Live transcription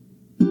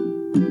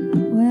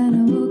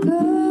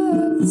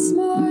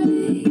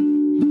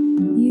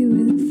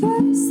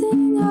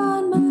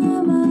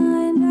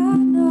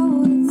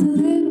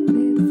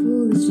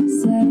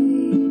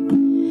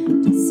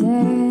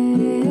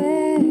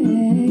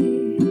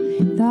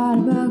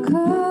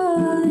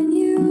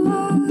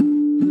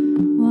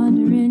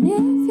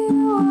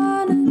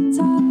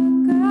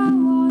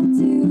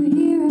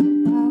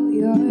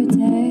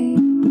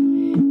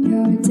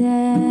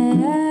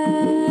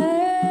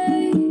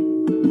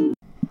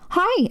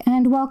Hi,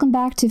 and welcome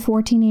back to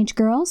 4 Teenage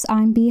Girls.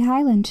 I'm Bea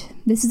Highland.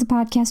 This is a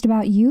podcast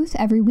about youth.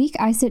 Every week,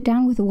 I sit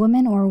down with a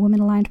woman or a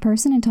woman-aligned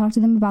person and talk to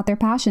them about their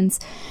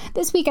passions.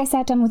 This week, I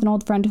sat down with an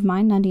old friend of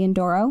mine, Nandi and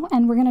Doro,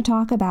 and we're going to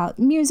talk about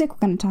music,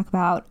 we're going to talk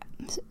about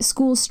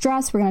school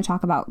stress, we're going to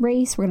talk about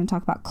race, we're going to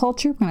talk about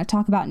culture, we're going to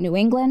talk about New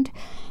England.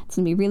 It's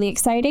going to be really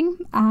exciting.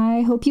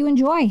 I hope you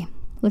enjoy.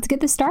 Let's get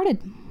this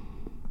started.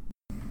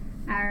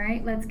 All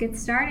right, let's get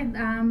started.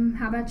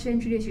 How about you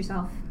introduce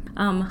yourself?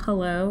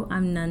 Hello,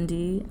 I'm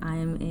Nandi.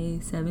 I'm a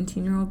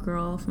 17-year-old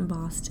girl from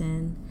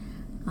Boston.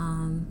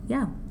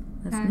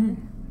 That's me.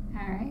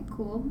 All right,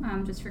 cool.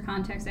 Just for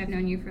context, I've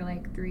known you for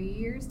like 3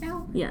 years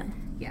now. Yeah.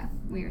 Yeah,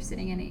 we are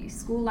sitting in a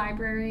school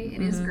library.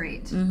 It is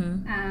great.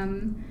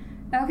 Mm-hmm.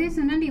 Okay,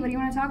 so Nandi, what do you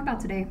want to talk about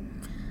today?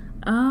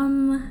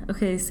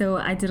 Okay, so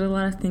I did a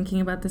lot of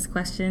thinking about this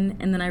question,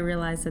 and then I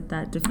realized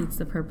that defeats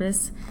the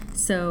purpose.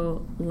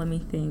 So let me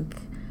think.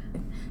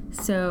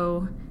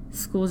 So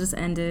school just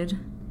ended.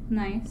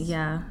 Nice.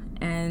 Yeah,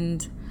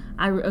 and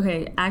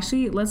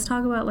actually, let's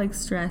talk about like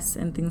stress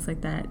and things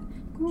like that.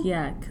 Cool.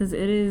 Yeah, because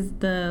it is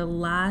the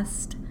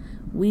last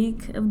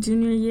week of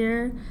junior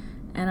year,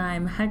 and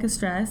I'm hecka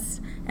stressed,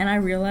 and I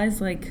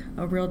realized like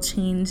a real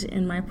change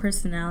in my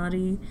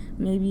personality,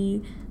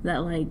 maybe that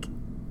like,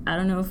 I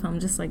don't know if I'm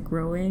just like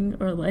growing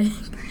or like,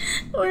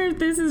 or if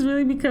this is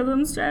really because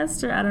I'm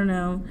stressed, or I don't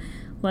know,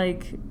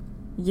 like,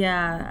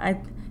 yeah,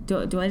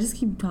 Do I just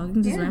keep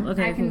talking? Just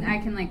okay, I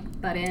can like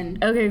butt in.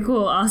 Okay,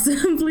 cool,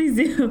 awesome. Please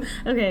do.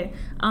 Okay,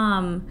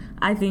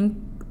 I think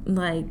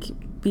like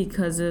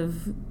because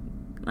of,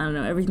 I don't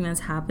know, everything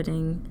that's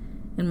happening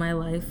in my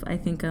life, I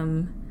think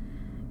I'm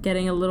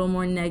getting a little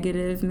more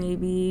negative,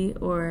 maybe,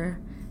 or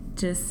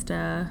just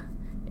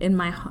in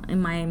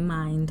my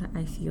mind,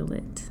 I feel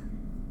it.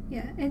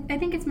 Yeah, I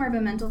think it's more of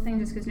a mental thing,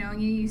 just because knowing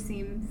you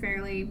seem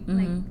fairly,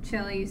 like,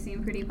 chill, you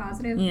seem pretty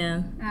positive.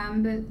 Yeah.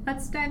 But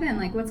let's dive in.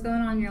 Like, what's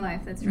going on in your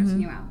life that's stressing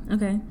you out?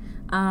 Okay.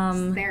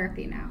 It's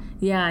therapy now.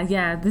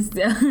 Yeah, this,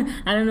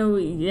 I don't know,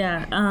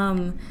 yeah.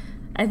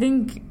 I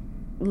think,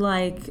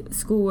 like,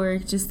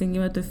 schoolwork, just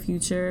thinking about the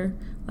future,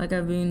 like,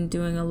 I've been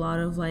doing a lot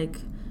of,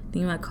 like,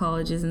 thinking about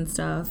colleges and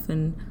stuff,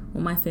 and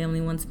what my family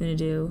wants me to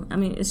do. I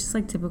mean, it's just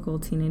like typical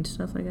teenage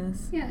stuff, I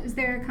guess. Yeah, is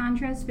there a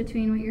contrast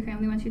between what your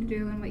family wants you to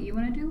do and what you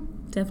want to do?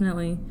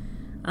 Definitely.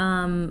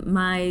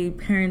 My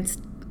parents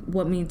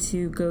want me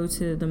to go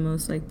to the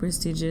most like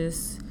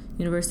prestigious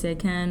university I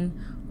can,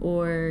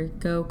 or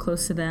go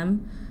close to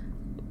them,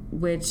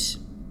 which,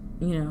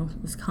 you know,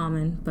 is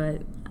common,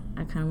 but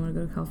I kind of want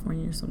to go to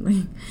California or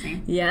something.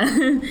 Same.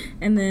 Yeah.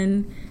 And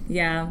then,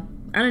 yeah,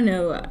 I don't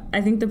know. I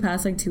think the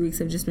past like 2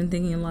 weeks I've just been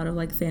thinking a lot of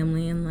like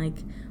family and like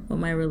what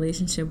my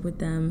relationship with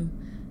them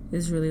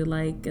is really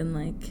like, and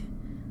like,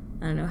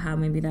 I don't know how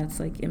maybe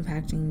that's like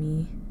impacting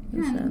me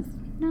and stuff.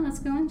 No, let's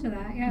go into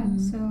that. Yeah. Mm-hmm.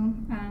 So,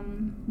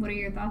 what are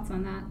your thoughts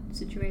on that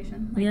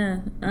situation? Like, yeah.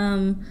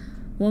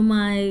 Well,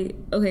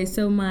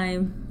 so my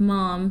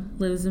mom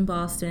lives in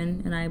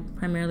Boston, and I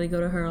primarily go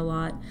to her a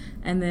lot.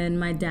 And then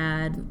my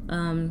dad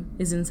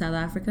is in South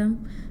Africa.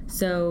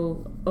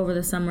 So over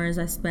the summers,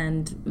 I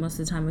spend most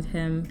of the time with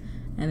him,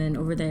 and then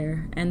over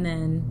there. And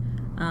then,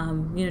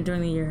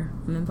 during the year,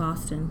 I'm in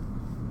Boston.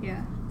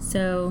 Yeah.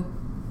 So,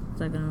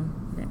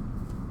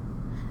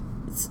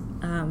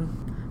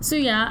 So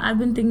yeah, I've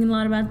been thinking a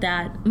lot about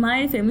that.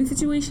 My family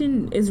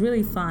situation is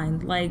really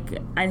fine. Like,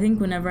 I think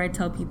whenever I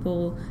tell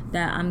people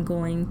that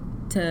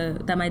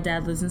that my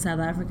dad lives in South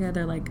Africa,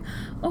 they're like,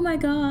 "Oh my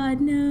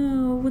God,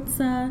 no!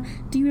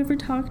 Do you ever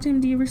talk to him?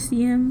 Do you ever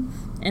see him?"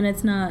 And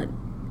it's not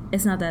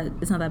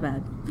that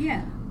bad.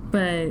 Yeah.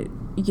 But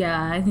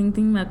yeah, I think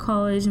thinking about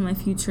college and my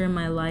future and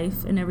my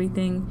life and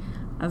everything,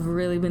 I've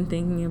really been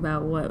thinking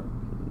about what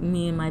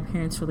me and my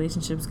parents'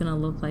 relationship is gonna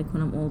look like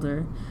when I'm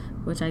older,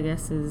 which I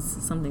guess is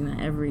something that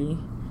every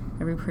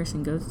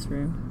person goes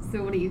through.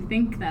 So what do you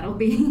think that'll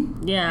be?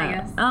 Yeah. I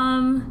guess.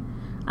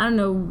 I don't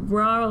know.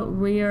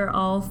 We are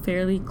all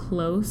fairly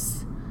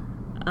close,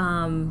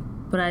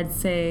 but I'd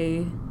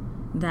say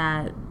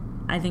that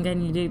I think I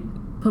need to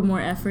put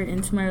more effort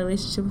into my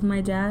relationship with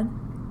my dad.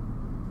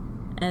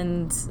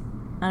 And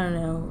I don't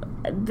know,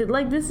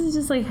 like, this is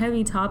just like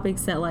heavy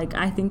topics that like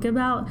I think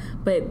about,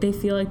 but they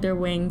feel like they're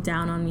weighing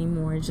down on me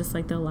more, just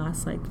like the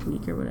last like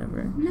week or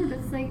whatever. No,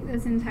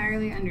 that's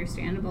entirely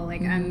understandable.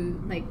 Like,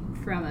 I'm like,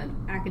 from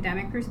an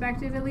academic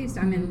perspective, at least,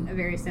 I'm in a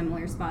very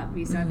similar spot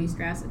vis-a-vis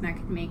stress, and that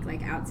could make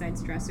like outside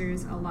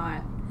stressors a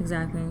lot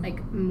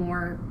like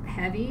more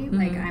heavy.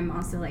 Like, I'm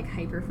also like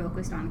hyper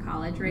focused on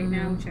college right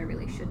now, which I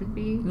really shouldn't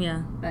be.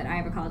 Yeah. But I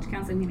have a college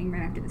counseling meeting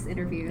right after this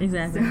interview.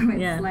 Exactly. So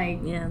it's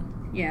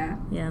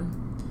Yeah.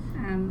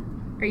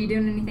 Are you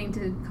doing anything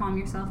to calm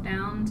yourself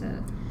down?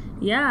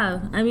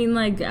 Yeah, I mean,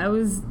 like, I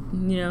was,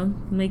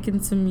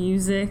 making some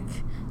music,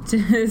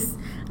 just,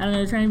 I don't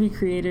know, trying to be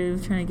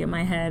creative, trying to get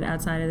my head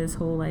outside of this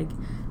whole, like,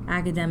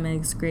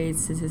 academics,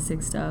 grades,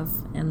 statistics stuff,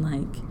 and,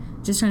 like,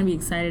 just trying to be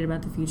excited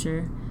about the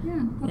future.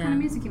 Yeah. What kind of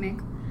music you make?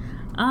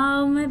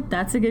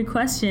 That's a good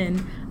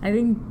question. I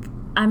think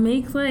I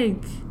make,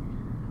 like,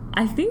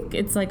 I think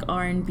it's like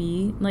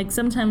R&B. Like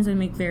sometimes I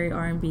make very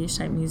R&B-ish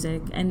type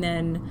music, and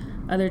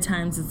then other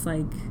times it's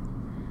like,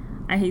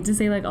 I hate to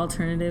say like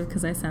alternative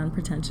because I sound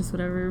pretentious,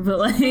 whatever, but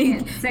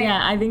like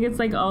yeah, I think it's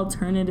like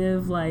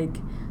alternative, like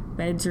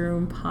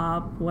bedroom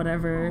pop,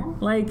 whatever.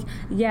 Aww. Like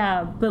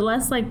yeah, but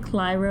less like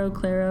claro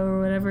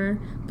or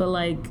whatever. But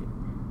like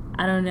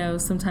I don't know,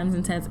 sometimes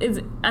intense.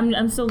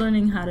 I'm still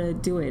learning how to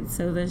do it,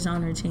 so the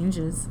genre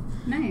changes.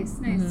 Nice.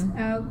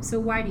 So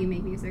why do you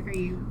make music?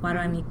 Why do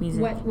I make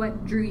music?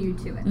 What drew you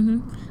to it?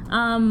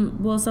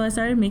 Well, so I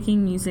started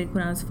making music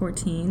when I was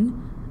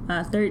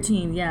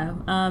 13, yeah.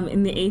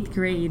 In the 8th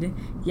grade.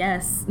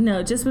 Yes.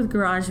 No, just with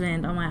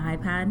GarageBand on my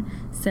iPad.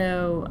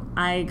 So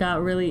I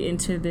got really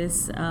into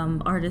this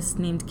artist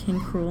named King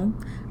Cruel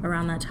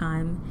around that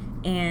time.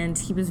 And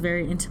he was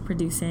very into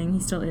producing. He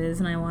still is,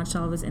 and I watched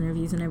all of his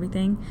interviews and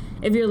everything.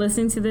 If you're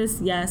listening to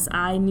this, yes,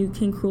 I knew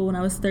King Cruel when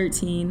I was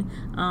 13,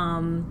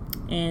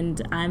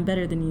 and I'm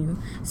better than you.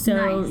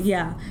 So, nice.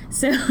 Yeah.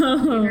 So you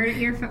heard it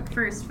here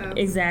first, folks.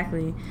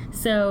 Exactly.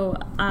 So,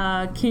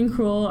 King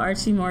Cruel,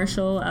 Archie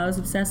Marshall, I was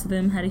obsessed with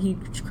him, had a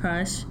huge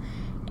crush,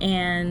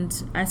 and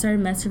I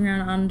started messing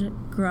around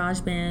on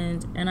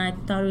GarageBand, and I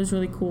thought it was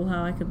really cool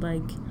how I could,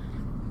 like,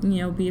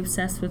 be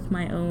obsessed with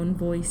my own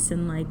voice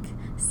and, like,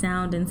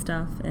 sound and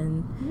stuff,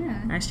 and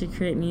actually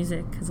create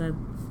music because I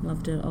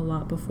loved it a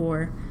lot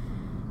before.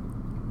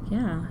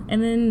 Yeah.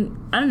 And then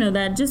I don't know,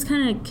 that just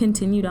kind of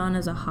continued on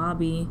as a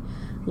hobby.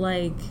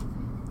 Like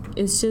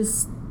it's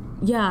just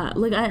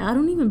like I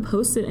don't even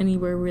post it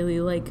anywhere really.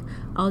 Like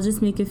I'll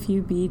just make a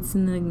few beats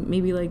and then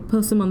maybe like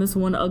post them on this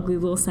one ugly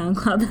little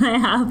SoundCloud that I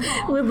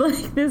have with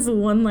like this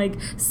one like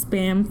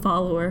spam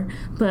follower,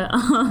 but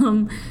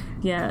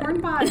yeah. Porn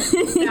bot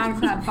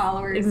SoundCloud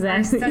followers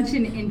exactly. are such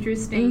an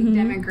interesting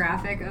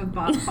demographic of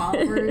bot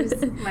followers.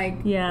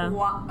 Like,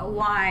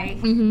 why?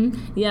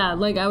 Yeah,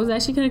 like I was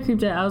actually kind of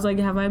creeped out. I was like,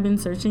 have I been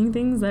searching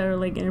things that are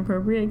like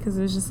inappropriate? Because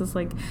it was just this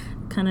like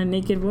kind of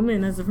naked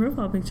woman as a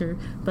profile picture.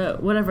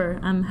 But whatever,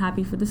 I'm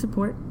happy for the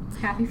support.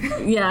 Happy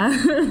for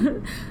yeah.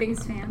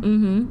 Biggest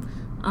fan.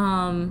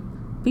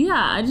 But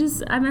yeah,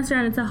 I mess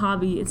around. It's a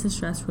hobby. It's a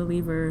stress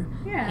reliever.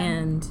 Yeah.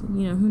 And,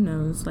 who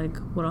knows, like,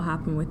 what'll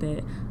happen with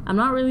it. I'm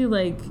not really,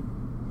 like,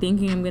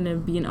 thinking I'm going to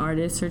be an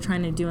artist or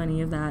trying to do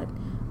any of that,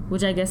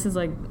 which I guess is,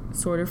 like,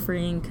 sort of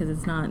freeing because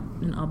it's not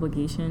an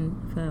obligation.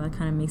 I feel like that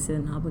kind of makes it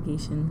an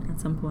obligation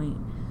at some point.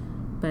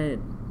 But,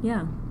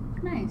 yeah.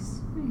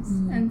 Nice.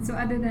 And so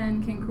other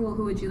than King Cruel,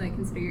 who would you, like,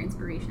 consider your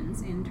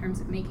inspirations in terms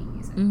of making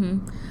music?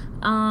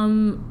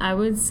 I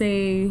would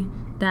say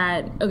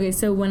that, okay,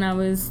 so when I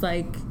was,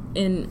 like,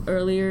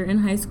 earlier in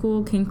high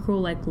school, King Cruel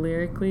like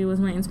lyrically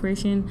was my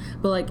inspiration,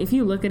 but like if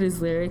you look at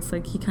his lyrics,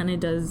 like he kind of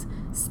does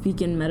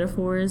speak in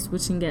metaphors,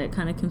 which can get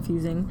kind of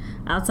confusing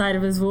outside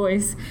of his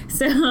voice.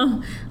 So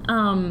I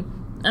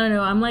don't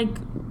know, I'm like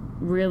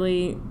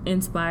really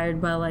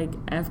inspired by like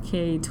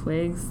FK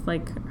Twigs,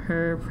 like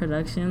her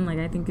production, like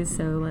I think is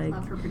so like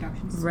love her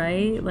production,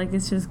 right, like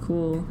it's just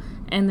cool.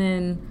 And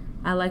then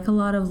I like a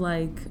lot of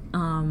like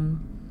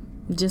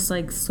just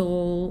like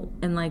soul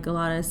and like a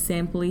lot of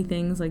sampley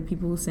things, like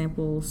people who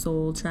sample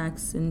soul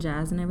tracks and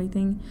jazz and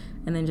everything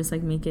and then just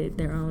like make it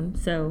their own.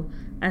 So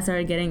I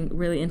started getting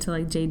really into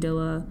like Jay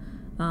Dilla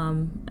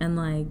and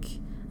like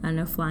I don't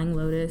know, Flying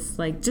Lotus,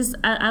 like just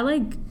I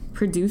like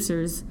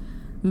producers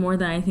more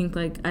than I think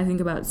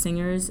about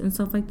singers and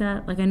stuff like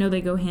that. Like I know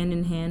they go hand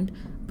in hand,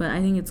 but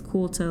I think it's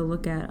cool to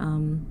look at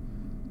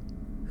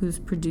who's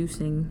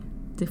producing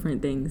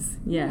different things.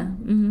 Yeah.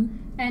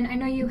 And I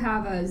know you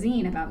have a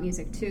zine about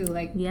music too.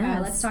 Like,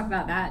 let's talk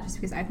about that, just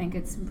because I think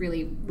it's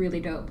really, really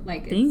dope.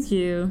 Like, thank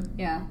you.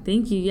 Yeah.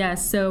 Thank you. Yeah.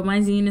 So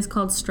my zine is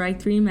called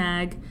Strike 3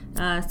 Mag.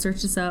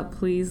 Search us up,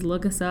 please.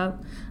 Look us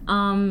up.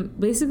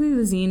 Basically,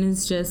 the zine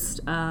is just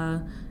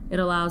it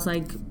allows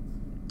like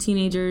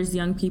teenagers,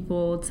 young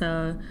people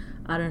to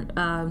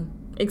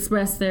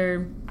express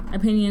their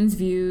opinions,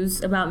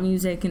 views about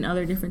music and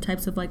other different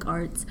types of like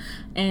arts.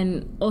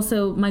 And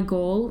also my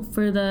goal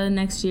for the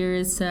next year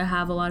is to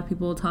have a lot of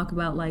people talk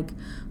about like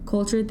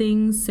culture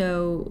things,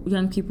 so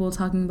young people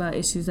talking about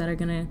issues that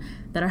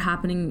are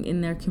happening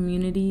in their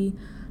community,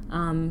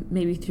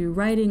 maybe through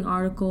writing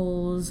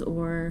articles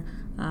or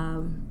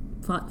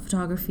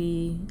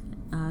photography,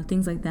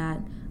 things like that.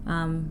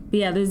 But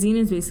yeah, the zine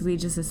is basically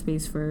just a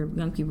space for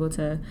young people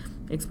to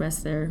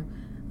express their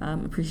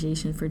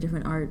appreciation for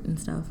different art and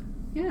stuff.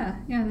 Yeah,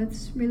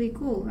 that's really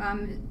cool.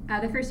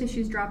 The first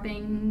issue's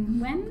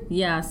dropping when?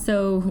 Yeah,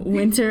 so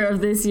winter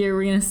of this year,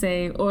 we're gonna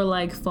say, or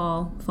like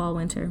fall,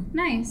 winter.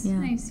 Nice.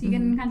 You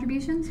getting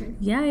contributions? Or?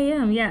 Yeah, I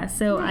am. Yeah,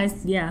 so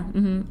nice.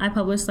 I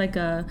published like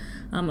a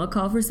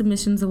call for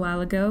submissions a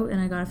while ago,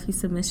 and I got a few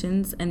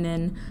submissions, and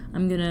then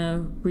I'm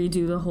gonna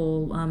redo the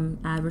whole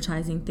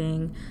advertising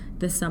thing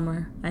this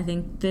summer. I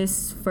think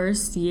this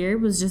first year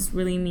was just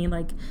really me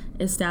like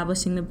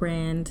establishing the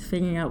brand,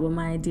 figuring out what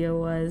my idea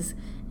was,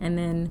 and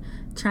then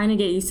trying to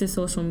get used to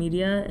social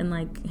media and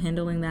like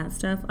handling that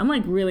stuff. I'm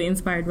like really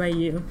inspired by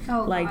you.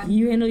 Oh, like God.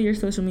 you handle your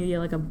social media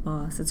like a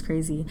boss. It's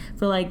crazy.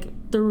 For like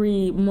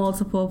 3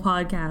 multiple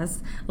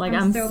podcasts. Like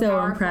I'm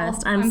so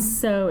impressed. I'm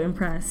so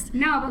impressed.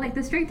 No, but like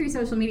the Straight Through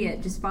social media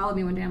just followed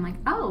me one day. I'm like,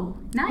 oh,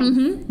 nice.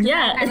 Mm-hmm.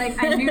 Yeah.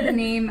 I knew the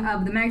name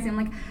of the magazine. I'm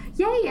like,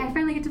 yay, I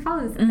finally get to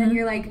follow this. And then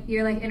you're like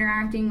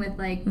interacting with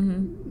like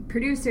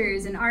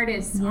producers and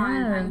artists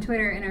on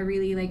Twitter in a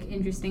really like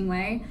interesting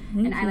way.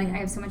 Thank I you.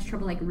 have so much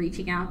trouble like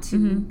reaching out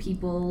to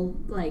people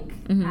like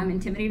I'm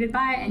intimidated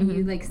by, and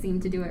you like seem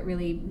to do it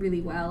really,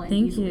 really well and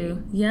Thank easily.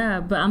 you. Yeah,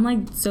 but I'm like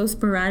so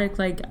sporadic.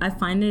 Like I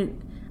find it,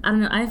 I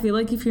don't know, I feel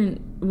like if you're,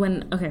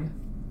 okay,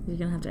 you're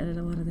gonna have to edit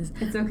a lot of this.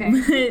 It's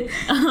okay.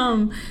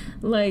 But,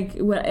 like,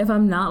 if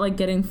I'm not, like,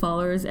 getting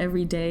followers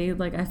every day,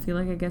 like, I feel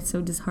like I get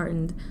so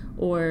disheartened.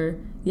 Or,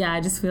 yeah,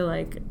 I just feel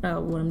like,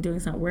 what I'm doing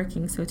is not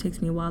working, so it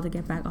takes me a while to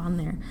get back on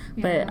there.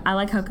 Yeah. But I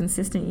like how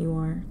consistent you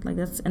are. Like,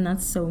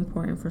 that's so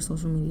important for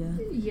social media.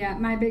 Yeah,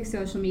 my big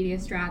social media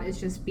strat is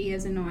just be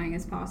as annoying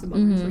as possible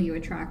until you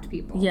attract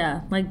people.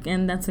 Yeah, like,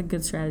 and that's a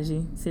good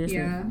strategy. Seriously.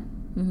 Yeah.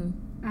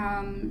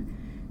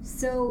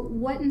 So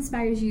what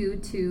inspires you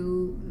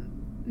to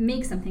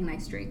make something like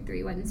Straight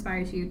Through? What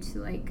inspires you to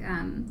like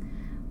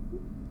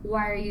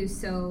why are you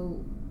so,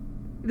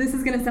 this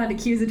is going to sound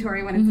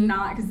accusatory when it's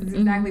not, because it's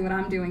exactly what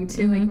I'm doing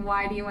too. Like,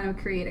 why do you want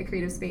to create a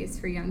creative space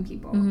for young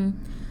people?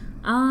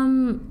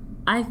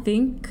 I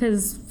think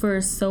because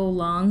for so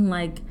long,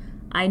 like,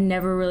 I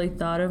never really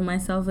thought of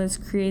myself as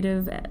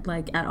creative,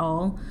 like, at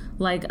all.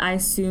 Like, I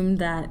assumed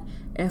that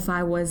if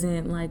I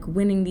wasn't, like,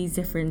 winning these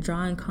different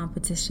drawing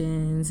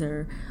competitions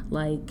or,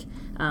 like,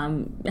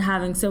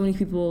 having so many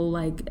people,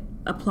 like,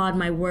 applaud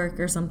my work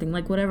or something,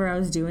 like, whatever I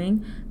was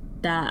doing,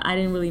 that I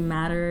didn't really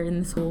matter in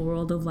this whole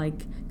world of,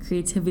 like,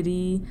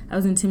 creativity. I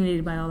was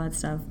intimidated by all that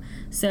stuff.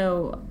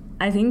 So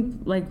I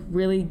think, like,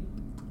 really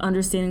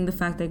understanding the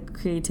fact that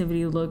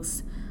creativity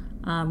looks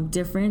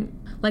different,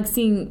 like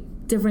seeing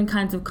different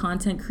kinds of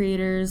content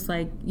creators,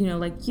 like, you know,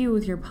 like you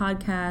with your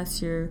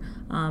podcast, your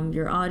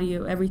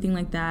audio, everything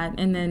like that,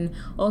 and then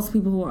also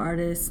people who are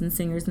artists and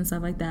singers and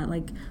stuff like that,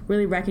 like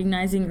really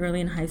recognizing early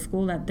in high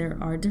school that there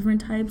are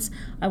different types.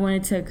 I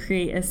wanted to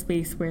create a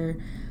space where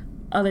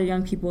other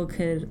young people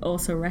could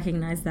also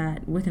recognize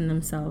that within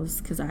themselves,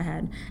 because I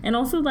had. And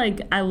also, like,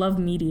 I love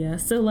media,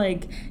 so,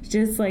 like,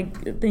 just,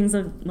 like, things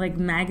like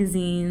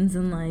magazines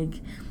and,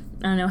 like,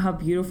 I don't know how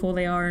beautiful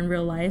they are in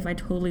real life. I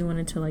totally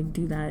wanted to, like,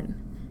 do that.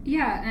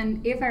 Yeah,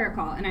 and if I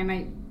recall, and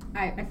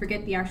I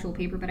forget the actual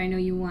paper, but I know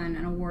you won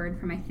an award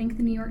from, I think,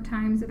 the New York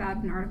Times about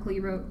an article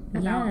you wrote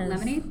about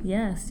lemonade.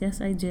 Yes,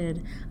 I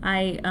did.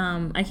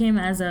 I came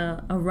as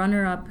a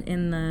runner-up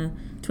in the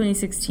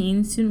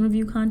 2016 Student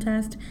Review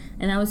Contest,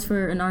 and that was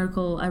for an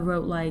article I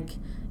wrote, like,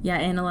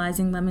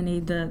 analyzing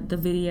Lemonade, the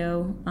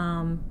video,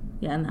 and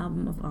the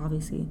album,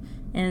 obviously.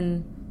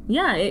 And,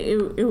 yeah,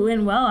 it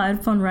went well. I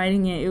had fun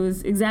writing it. It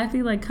was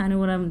exactly, like, kind of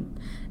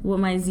what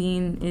my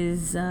zine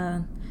is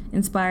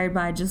inspired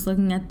by, just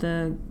looking at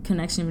the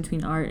connection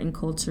between art and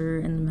culture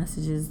and the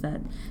messages that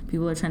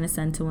people are trying to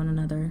send to one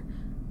another.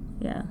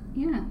 Yeah.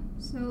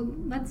 So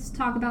let's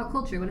talk about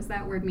culture. What does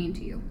that word mean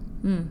to you?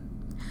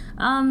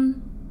 I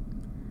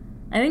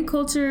think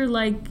culture,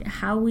 like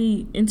how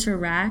we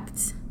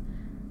interact,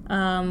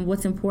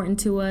 what's important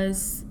to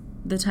us,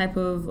 the type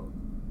of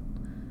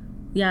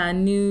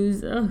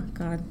news. Oh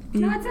God.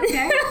 No, it's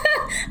okay.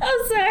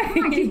 I'm sorry.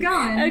 Come on, keep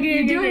going.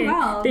 Okay, You're doing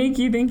well. Thank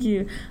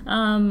you.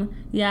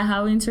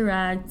 How we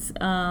interact,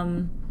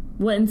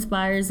 what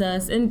inspires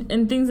us,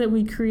 and things that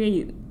we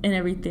create and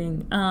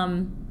everything.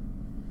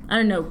 I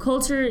don't know,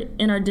 culture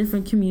in our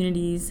different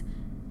communities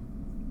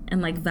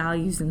and, like,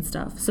 values and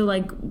stuff. So,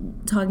 like,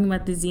 talking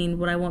about the zine,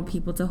 what I want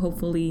people to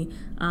hopefully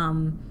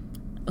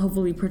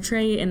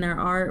portray in their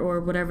art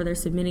or whatever they're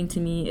submitting to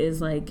me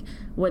is, like,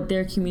 what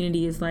their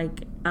community is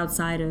like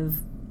outside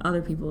of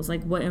other people's,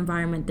 like, what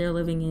environment they're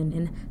living in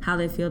and how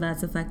they feel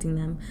that's affecting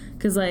them.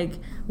 Because, like,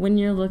 when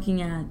you're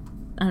looking at,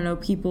 I don't know,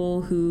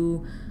 people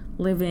who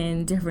live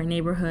in different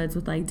neighborhoods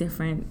with, like,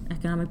 different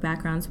economic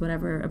backgrounds,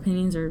 whatever,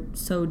 opinions are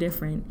so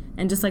different.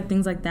 And just, like,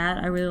 things like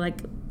that, I really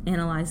like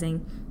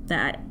analyzing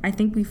that I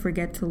think we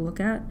forget to look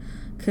at,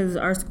 because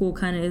our school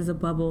kind of is a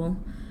bubble.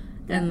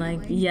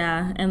 Definitely.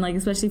 And, like,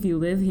 especially if you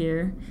live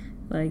here,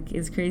 like,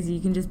 it's crazy. You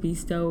can just be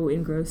so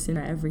engrossed in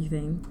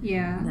everything.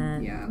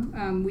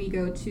 We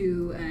go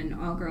to an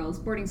all-girls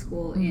boarding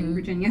school in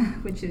Virginia,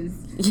 which is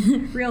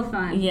real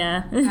fun.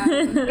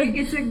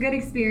 It's a good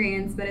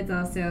experience, but it's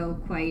also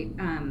quite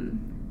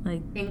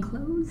like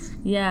enclosed.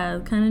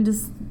 Kind of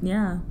just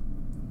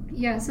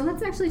So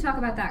let's actually talk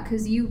about that,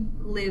 because you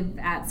live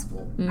at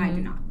school. I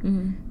do not.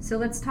 So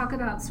let's talk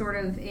about sort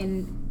of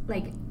in,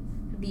 like,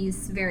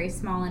 these very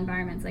small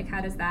environments, like, how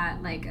does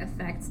that, like,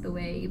 affect the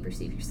way you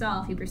perceive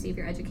yourself, you perceive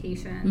your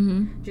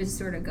education, just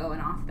sort of going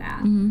off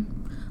that.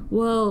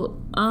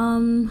 Well,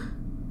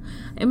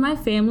 in my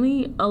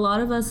family, a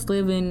lot of us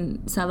live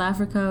in South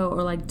Africa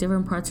or, like,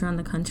 different parts around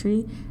the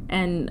country,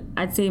 and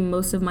I'd say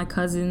most of my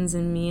cousins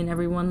and me and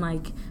everyone,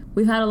 like,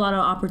 we've had a lot of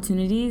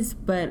opportunities,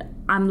 but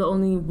I'm the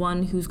only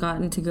one who's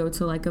gotten to go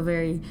to like a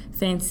very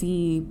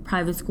fancy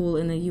private school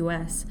in the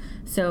U.S.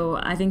 So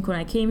I think when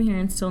I came here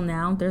and still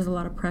now, there's a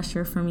lot of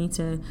pressure for me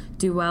to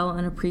do well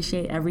and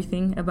appreciate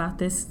everything about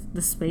the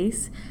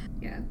space.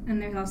 Yeah,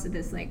 and there's also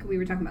this, like, we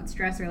were talking about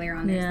stress earlier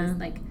on, there's this,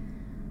 like,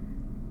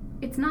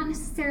 it's not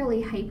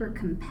necessarily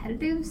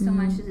hyper-competitive so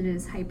much as it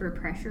is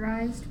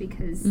hyper-pressurized,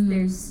 because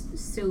there's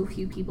so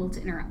few people to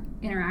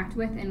interact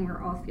with, and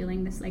we're all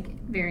feeling this, like,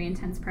 very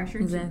intense pressure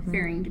to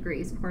varying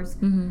degrees, of course,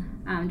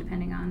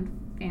 depending on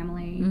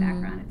family,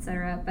 background,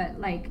 etc.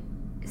 But, like,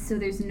 so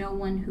there's no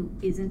one who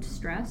isn't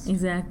stressed.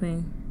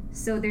 Exactly.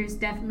 So there's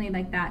definitely,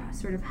 like, that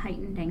sort of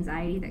heightened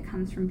anxiety that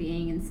comes from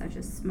being in such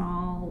a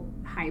small,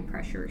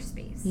 high-pressure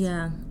space.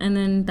 Yeah, and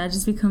then that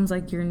just becomes,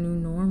 like, your new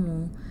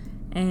normal.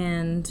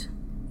 And,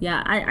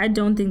 yeah, I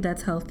don't think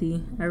that's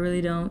healthy. I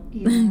really don't.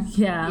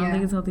 Yeah. I don't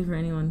think it's healthy for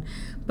anyone.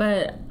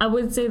 But I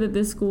would say that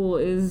this school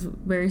is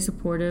very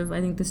supportive.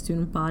 I think the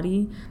student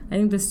body, I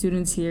think the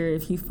students here,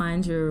 if you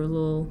find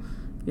your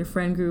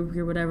friend group,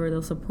 your whatever,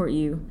 they'll support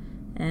you.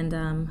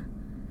 And,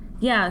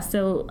 yeah,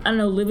 so, I don't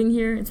know, living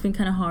here, it's been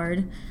kind of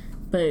hard.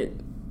 But,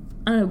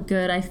 I don't know,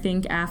 good, I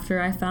think,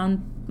 after I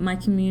found my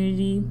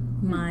community,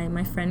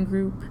 my friend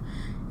group.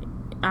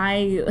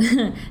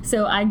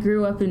 So I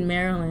grew up in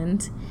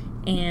Maryland,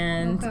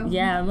 and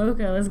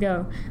Mocha, let's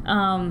go.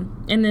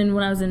 And then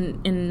when I was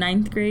in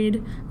 9th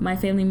grade, my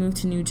family moved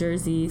to New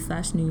Jersey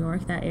 / New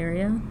York, that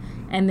area.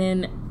 And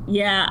then,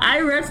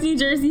 I repped New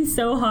Jersey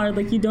so hard,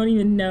 like, you don't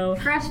even know.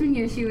 Freshman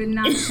year, she would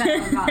not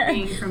settle about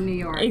being from New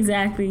York.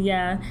 Exactly,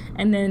 yeah.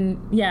 And then,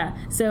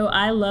 so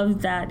I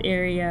loved that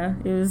area.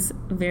 It was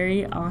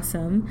very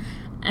awesome.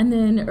 And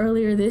then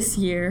earlier this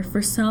year,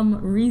 for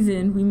some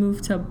reason, we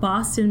moved to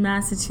Boston,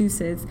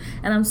 Massachusetts.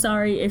 And I'm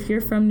sorry, if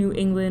you're from New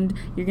England,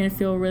 you're going to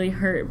feel really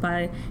hurt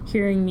by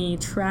hearing me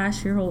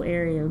trash your whole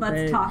area.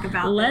 Let's talk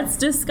about Let's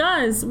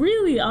discuss.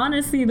 Really,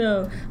 honestly,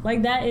 though,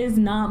 like, that is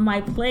not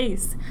my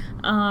place.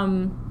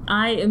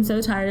 I am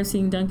so tired of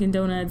seeing Dunkin'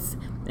 Donuts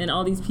and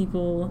all these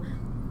people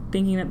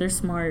thinking that they're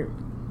smart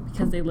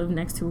because they live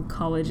next to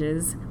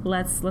colleges.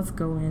 Let's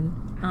go in.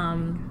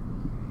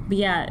 But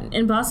yeah,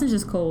 and Boston's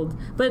just cold.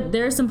 But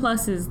there are some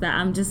pluses that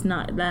I'm just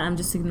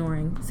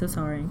ignoring. So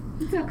sorry.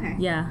 It's okay.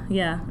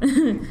 Yeah.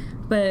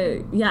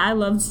 But yeah, I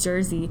loved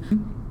Jersey.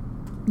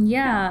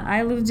 Yeah,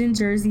 I lived in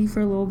Jersey for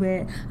a little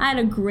bit. I had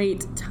a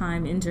great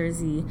time in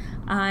Jersey.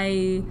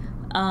 I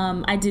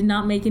did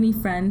not make any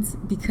friends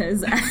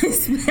because I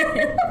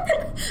spent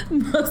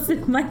most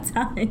of my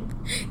time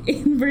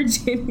in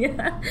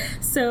Virginia.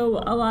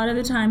 So a lot of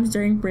the times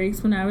during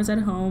breaks when I was at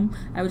home,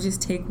 I would just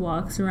take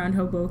walks around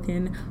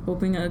Hoboken,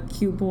 hoping a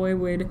cute boy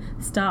would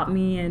stop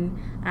me and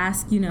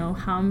ask,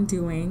 how I'm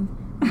doing.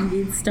 And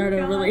we'd start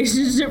a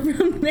relationship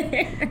from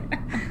there.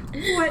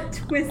 What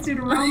twisted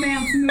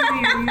romance movie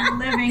are you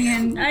living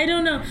in? I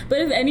don't know. But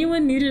if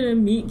anyone needed a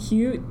meet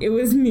cute, it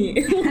was me.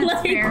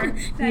 That's fair.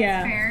 That's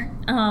fair.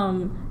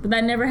 But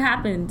that never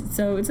happened.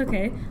 So it's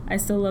okay. I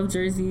still love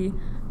Jersey.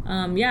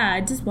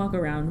 I just walk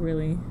around,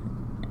 really,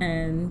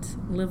 and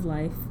live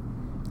life.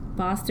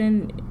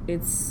 Boston,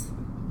 it's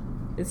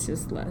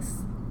just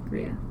less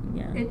great.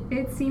 Yeah.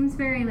 It seems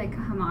very, like,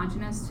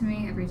 homogenous to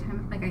me every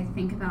time, like, I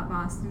think about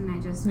Boston.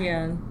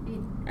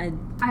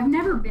 I've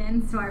never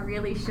been, so I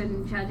really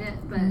shouldn't judge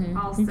it, but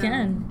also... You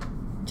can.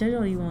 Judge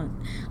all you want.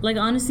 Like,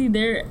 honestly,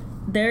 there,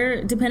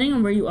 depending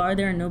on where you are,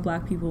 there are no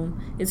black people.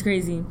 It's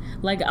crazy.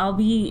 Like, I'll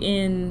be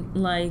in,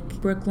 like,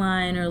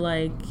 Brookline or,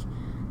 like,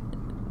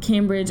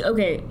 Cambridge.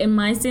 Okay, in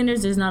my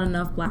standards, there's not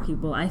enough black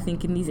people, I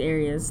think, in these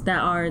areas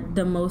that are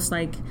the most,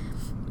 like...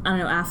 I don't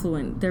know,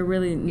 affluent. There are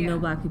really no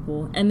black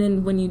people. And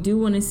then when you do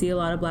want to see a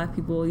lot of black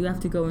people, you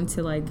have to go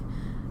into, like,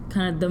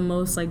 kind of the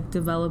most, like,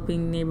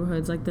 developing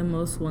neighborhoods, like the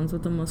most ones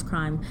with the most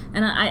crime.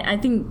 And I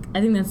think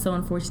that's so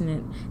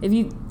unfortunate.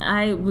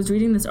 I was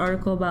reading this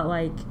article about,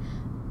 like,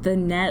 the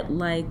net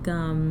worth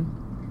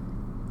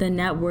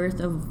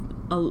of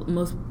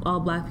most all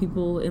black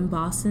people in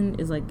Boston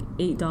is, like,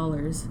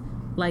 $8.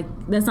 Like,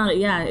 that's not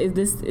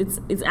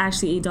it's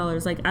actually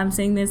 $8. Like, I'm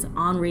saying this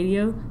on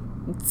radio.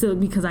 So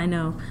because I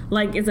know,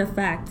 like, it's a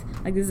fact.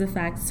 Like, this is a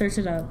fact. Search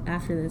it up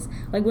after this.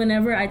 Like,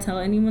 whenever I tell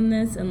anyone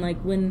this, and, like,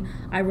 when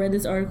I read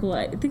this article,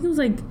 I think it was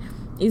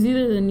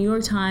either the New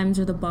York Times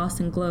or the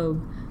Boston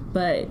Globe,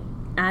 but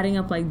adding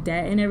up, like,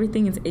 debt and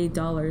everything, it's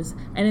 $8.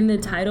 And in the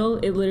title,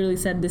 it literally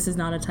said, "This is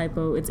not a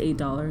typo. It's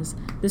 $8."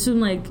 This was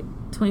like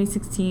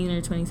 2016 or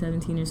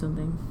 2017 or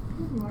something.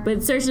 Oh,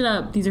 but search it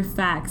up. These are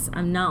facts.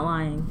 I'm not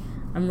lying.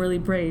 I'm really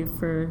brave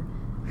for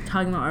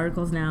talking about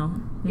articles now.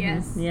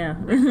 Yes. Yeah.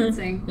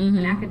 Referencing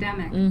an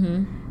academic.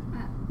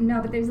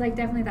 No, but there's, like,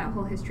 definitely that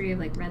whole history of,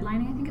 like,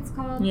 redlining, I think it's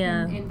called,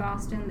 in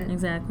Boston,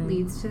 that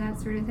leads to that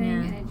sort of thing.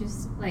 Yeah. And it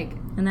just, like...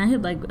 And that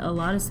hit, like, a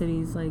lot of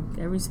cities. Like,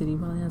 every city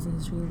probably has a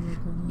history of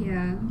redlining.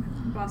 Yeah.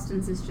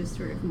 Boston's is just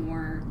sort of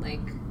more,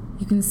 like...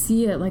 You can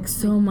see it, like,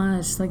 so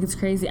much. Like, it's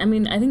crazy. I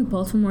mean, I think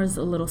Baltimore is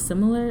a little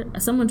similar.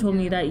 Someone told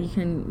me that you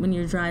can, when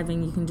you're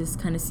driving, you can just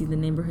kind of see the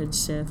neighborhood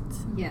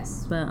shift.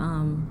 Yes. But,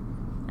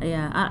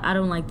 I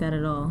don't like that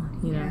at all,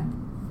 you know?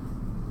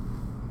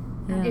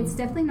 Yeah. It's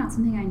definitely not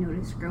something I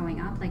noticed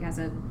growing up, like as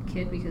a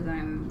kid, because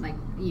I'm like,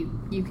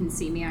 you can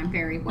see me, I'm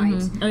very white.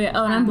 Mm-hmm. Oh yeah.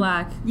 Oh, and I'm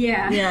black.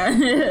 Yeah.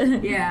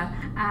 Yeah.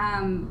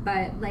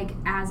 But like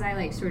as I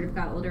like sort of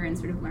got older and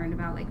sort of learned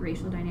about like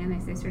racial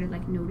dynamics, I started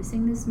like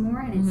noticing this more,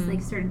 and it's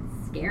like started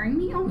scaring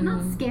me. Oh,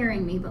 not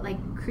scaring me, but like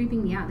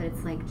creeping me out that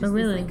it's like just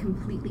this like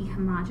completely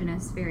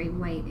homogenous, very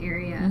white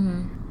area.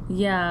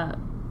 Yeah.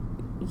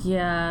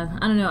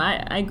 I don't know.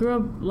 I grew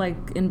up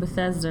like in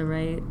Bethesda,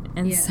 right?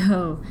 And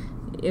so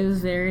it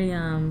was very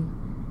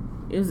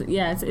it's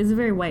a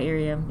very white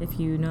area, if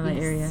you know that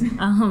area.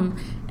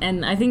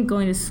 And I think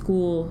going to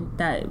school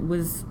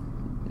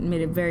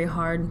made it very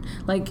hard.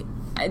 Like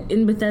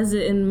in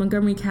Bethesda, in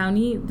Montgomery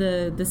County,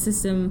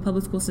 the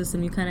public school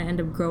system, you kind of end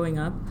up growing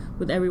up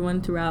with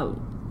everyone throughout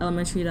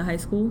elementary to high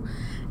school,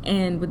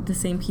 and with the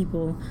same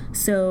people.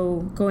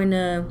 So going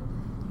to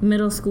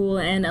middle school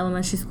and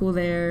elementary school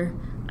there,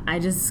 I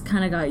just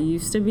kind of got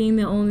used to being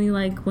one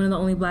of the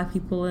only black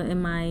people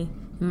in my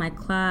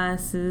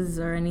classes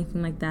or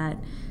anything like that,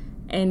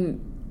 and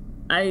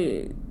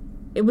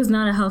it was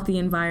not a healthy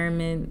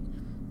environment.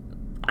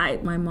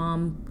 My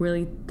mom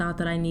really thought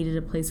that I needed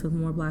a place with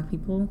more black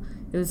people.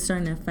 It was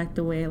starting to affect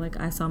the way like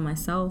I saw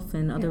myself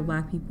and other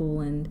black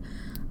people, and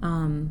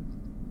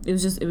it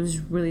was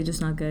really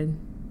just not good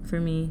for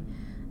me.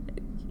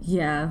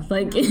 Yeah,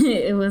 like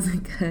it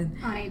wasn't good.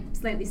 On a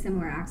slightly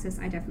similar axis,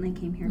 I definitely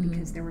came here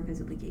because there were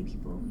visibly gay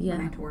people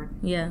when I toured.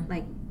 Yeah,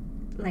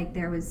 like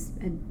there was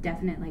a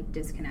definite like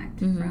disconnect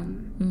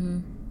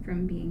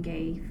from being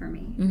gay for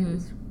me. It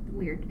was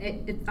weird.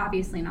 It's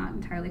obviously not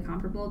entirely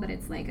comparable, but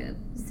it's like a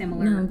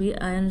similar. No,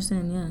 I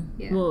understand.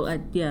 Yeah. Well,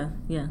 yeah.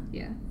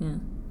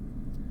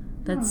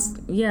 That's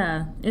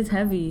it's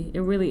heavy. It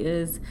really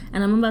is.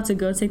 And I'm about to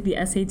go take the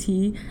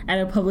SAT at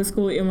a public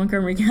school in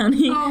Montgomery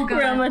County,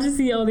 where I'm about to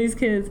see all these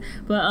kids.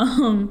 But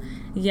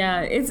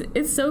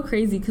it's so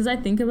crazy because I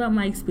think about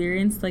my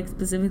experience, like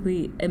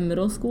specifically in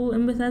middle school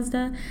in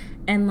Bethesda,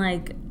 and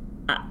like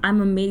I'm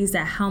amazed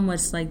at how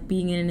much like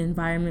being in an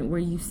environment where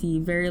you see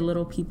very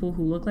little people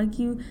who look like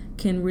you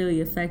can really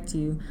affect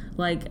you.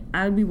 Like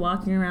I would be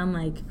walking around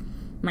like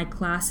my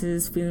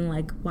classes feeling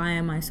like, why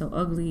am I so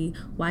ugly?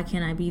 Why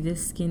can't I be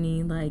this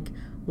skinny? Like,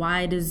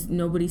 why does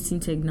nobody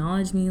seem to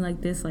acknowledge me like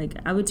this? Like,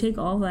 I would take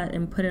all that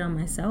and put it on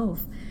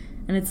myself.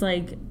 And it's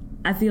like,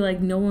 I feel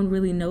like no one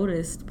really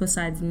noticed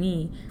besides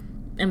me.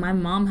 And my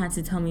mom had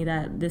to tell me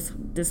that this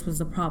was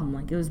the problem.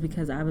 Like, it was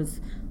because I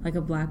was like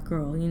a black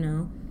girl, you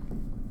know?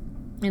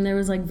 And there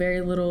was like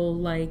very little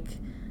like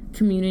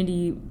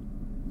community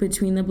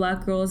between the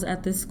black girls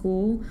at this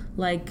school.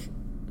 Like,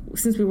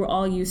 since we were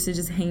all used to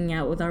just hanging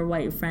out with our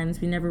white friends,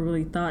 we never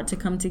really thought to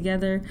come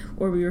together,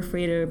 or we were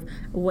afraid of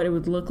what it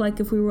would look like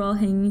if we were all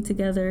hanging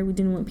together. We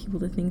didn't want people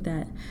to think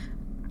that,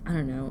 I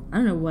don't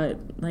know what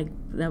like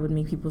that would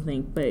make people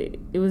think, but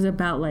it was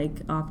about like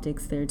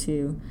optics there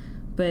too.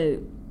 But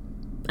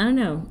I don't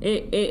know,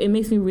 it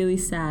makes me really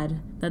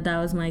sad that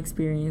was my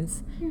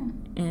experience.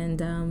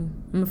 And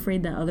I'm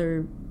afraid that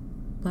other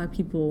black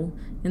people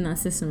in that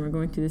system are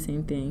going through the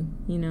same thing,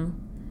 you know?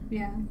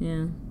 Yeah.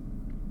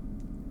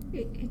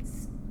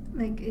 It's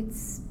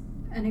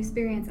an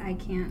experience I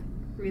can't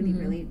really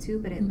relate to,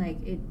 but I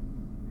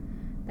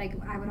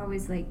would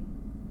always like,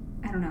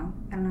 I don't know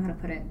how to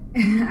put it.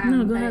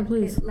 No, go ahead,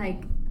 please.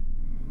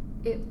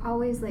 It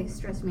always like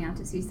stressed me out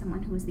to see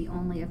someone who was the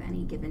only of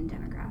any given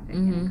demographic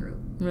in a group.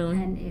 Really?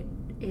 And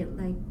it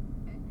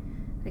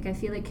like I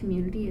feel like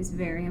community is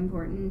very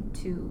important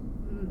to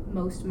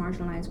most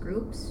marginalized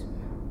groups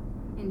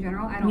in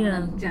general. I don't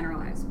want to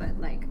generalize, but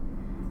like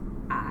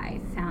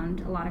I found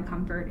a lot of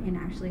comfort in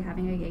actually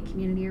having a gay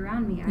community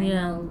around me.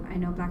 I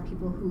know black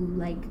people who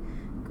like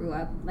grew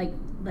up like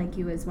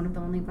you as one of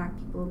the only black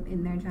people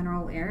in their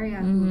general area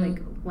who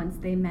like once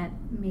they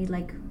made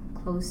like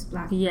close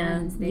black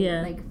friends, they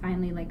like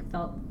finally like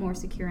felt more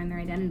secure in their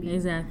identity.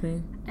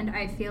 Exactly. And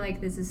I feel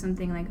like this is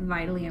something like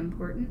vitally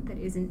important that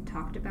isn't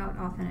talked about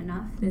often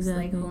enough. This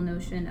like whole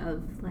notion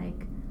of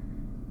like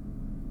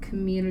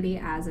community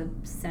as a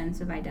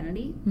sense of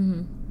identity.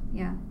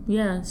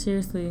 Yeah,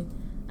 seriously.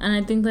 And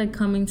I think like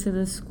coming to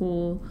this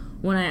school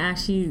when I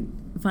actually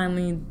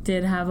finally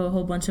did have a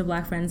whole bunch of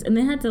black friends, and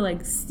they had to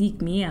like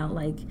seek me out,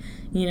 like,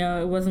 you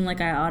know, it wasn't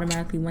like I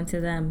automatically went to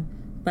them,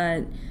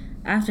 but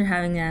after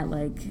having that,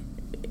 like,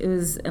 it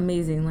was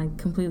amazing, like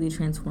completely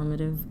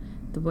transformative,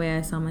 the way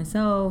I saw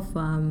myself.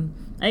 I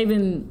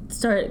even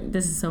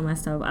this is so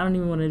messed up, I don't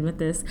even want to admit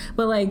this,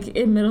 but like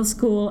in middle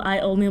school I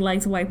only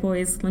liked white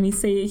boys. Let me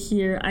say it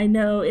here, I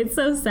know it's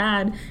so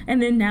sad.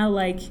 And then now,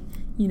 like,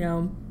 you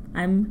know,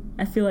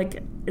 I feel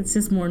like it's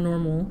just more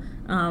normal.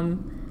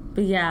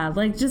 But yeah,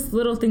 like just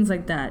little things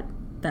like that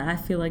I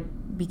feel like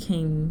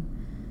became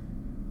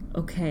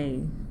okay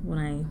when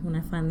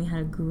I finally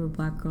had a group of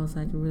black girls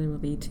that I could really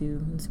relate to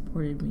and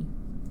supported me.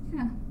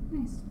 Yeah,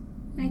 nice.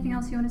 Anything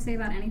else you want to say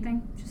about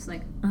anything? Just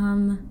like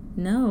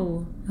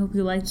no. I hope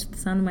you liked the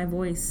sound of my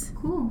voice.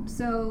 Cool.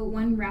 So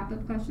one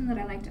wrap-up question that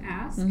I like to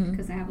ask,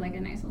 because I have like a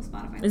nice little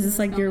Spotify. Is this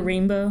like your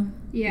rainbow?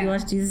 Yeah. You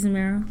watch Jesus and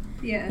Mero?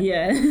 Yeah.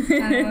 Yeah.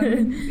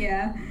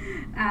 Yeah.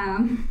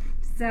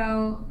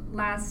 So,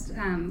 last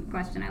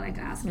question I like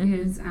to ask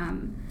is,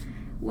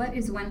 what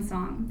is one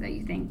song that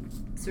you think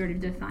sort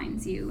of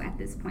defines you at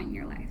this point in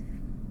your life?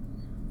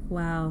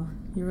 Wow,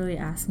 you're really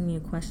asking me a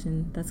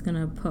question that's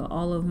gonna put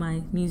all of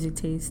my music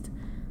taste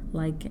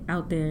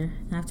out there.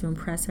 I have to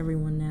impress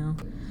everyone now.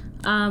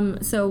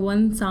 So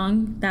one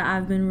song that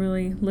I've been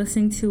really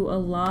listening to a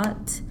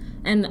lot,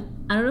 and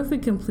I don't know if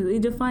it completely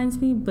defines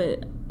me,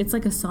 but it's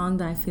like a song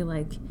that I feel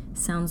like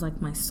sounds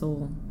like my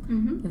soul.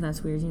 If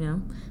that's weird,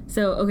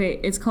 So, okay,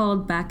 it's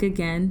called Back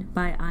Again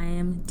by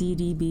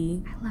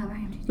IMDDB. I love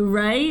IMDDB.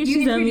 Right?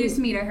 You introduced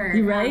me to her.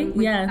 You right?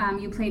 Yeah.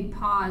 You played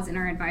Pause in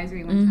our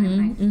advisory one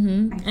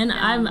time.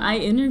 I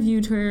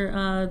interviewed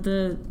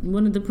her,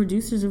 one of the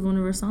producers of one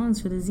of her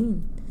songs for the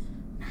zine.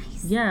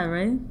 Nice. Yeah,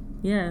 right?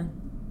 Yeah.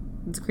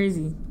 It's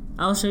crazy.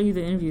 I'll show you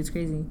the interview. It's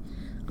crazy.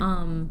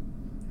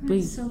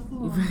 That's so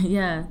cool.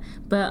 Yeah.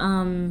 But,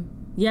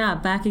 yeah,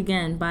 Back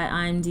Again by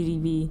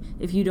IMDDB.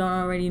 If you don't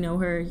already know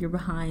her, you're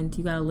behind.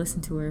 You gotta listen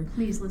to her.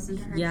 Please listen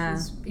to her. Yeah,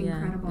 She's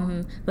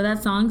incredible. But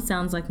that song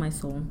sounds like my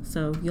soul,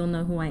 so you'll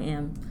know who I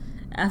am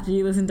after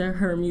you listen to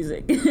her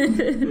music.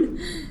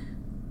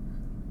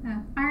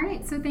 All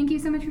right, so thank you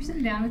so much for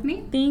sitting down with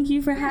me. Thank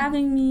you for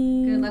having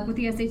me. Good luck with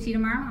the SAT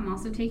tomorrow. I'm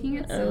also taking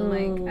it, so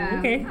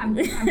okay. I'm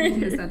taking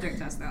the subject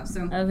test though.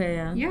 So okay,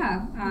 yeah.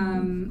 Yeah.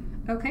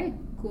 Okay.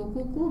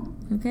 Cool.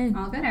 Okay.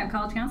 All good. I have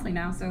college counseling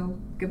now, so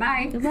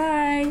goodbye.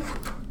 Goodbye.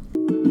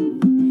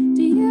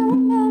 Do you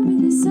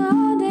remember the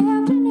Sunday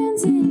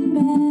afternoons in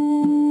bed?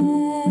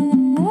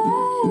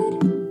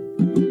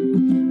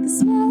 The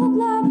smell of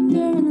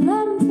lavender and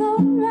lemon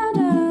floating round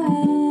our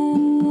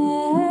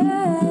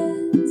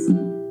heads.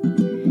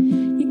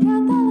 You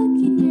got that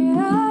look in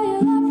your eye, you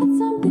laughed at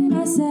something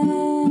I said.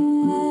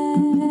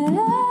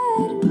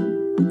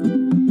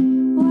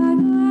 Why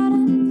go out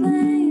and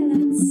play?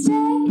 Let's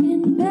stay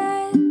in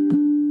bed.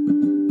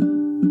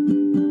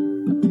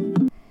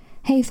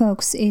 Hey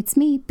folks, it's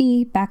me,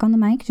 B, back on the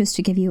mic just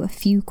to give you a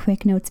few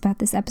quick notes about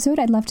this episode.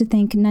 I'd love to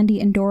thank Nandi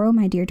and Doro,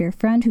 my dear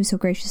friend, who so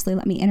graciously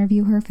let me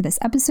interview her for this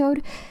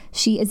episode.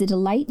 She is a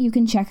delight. You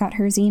can check out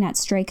her zine at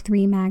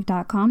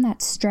strike3mag.com.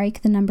 That's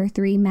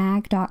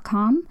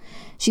strike3mag.com.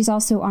 She's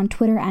also on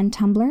Twitter and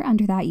Tumblr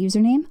under that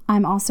username.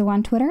 I'm also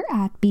on Twitter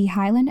at B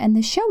Highland, and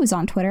the show is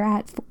on Twitter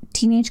at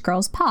Teenage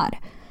Girls Pod.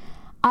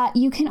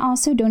 You can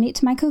also donate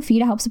to my Ko-fi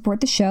to help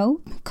support the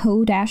show,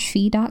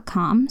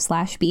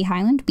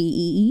 ko-fi.com/bhyland,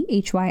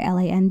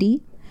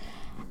 BEEHYLAND.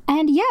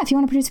 And yeah, if you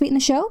want to participate in the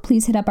show,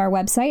 please hit up our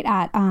website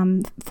at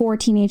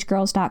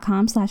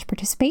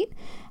forteenagegirls.com/participate.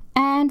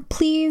 And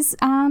please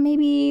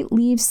maybe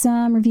leave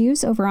some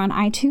reviews over on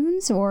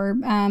iTunes, or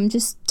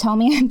just tell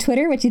me on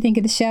Twitter what you think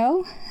of the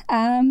show.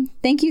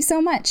 Thank you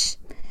so much.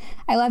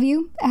 I love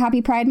you. Happy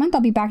Pride Month.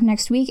 I'll be back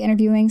next week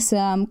interviewing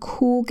some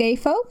cool gay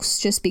folks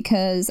just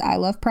because I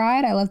love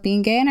Pride, I love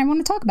being gay, and I want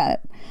to talk about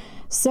it.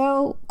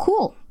 So,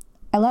 cool.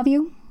 I love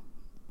you.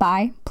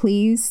 Bye.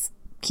 Please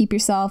keep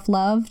yourself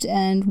loved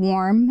and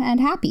warm and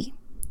happy.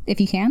 If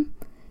you can,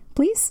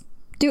 please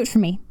do it for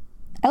me.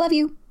 I love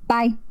you.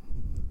 Bye.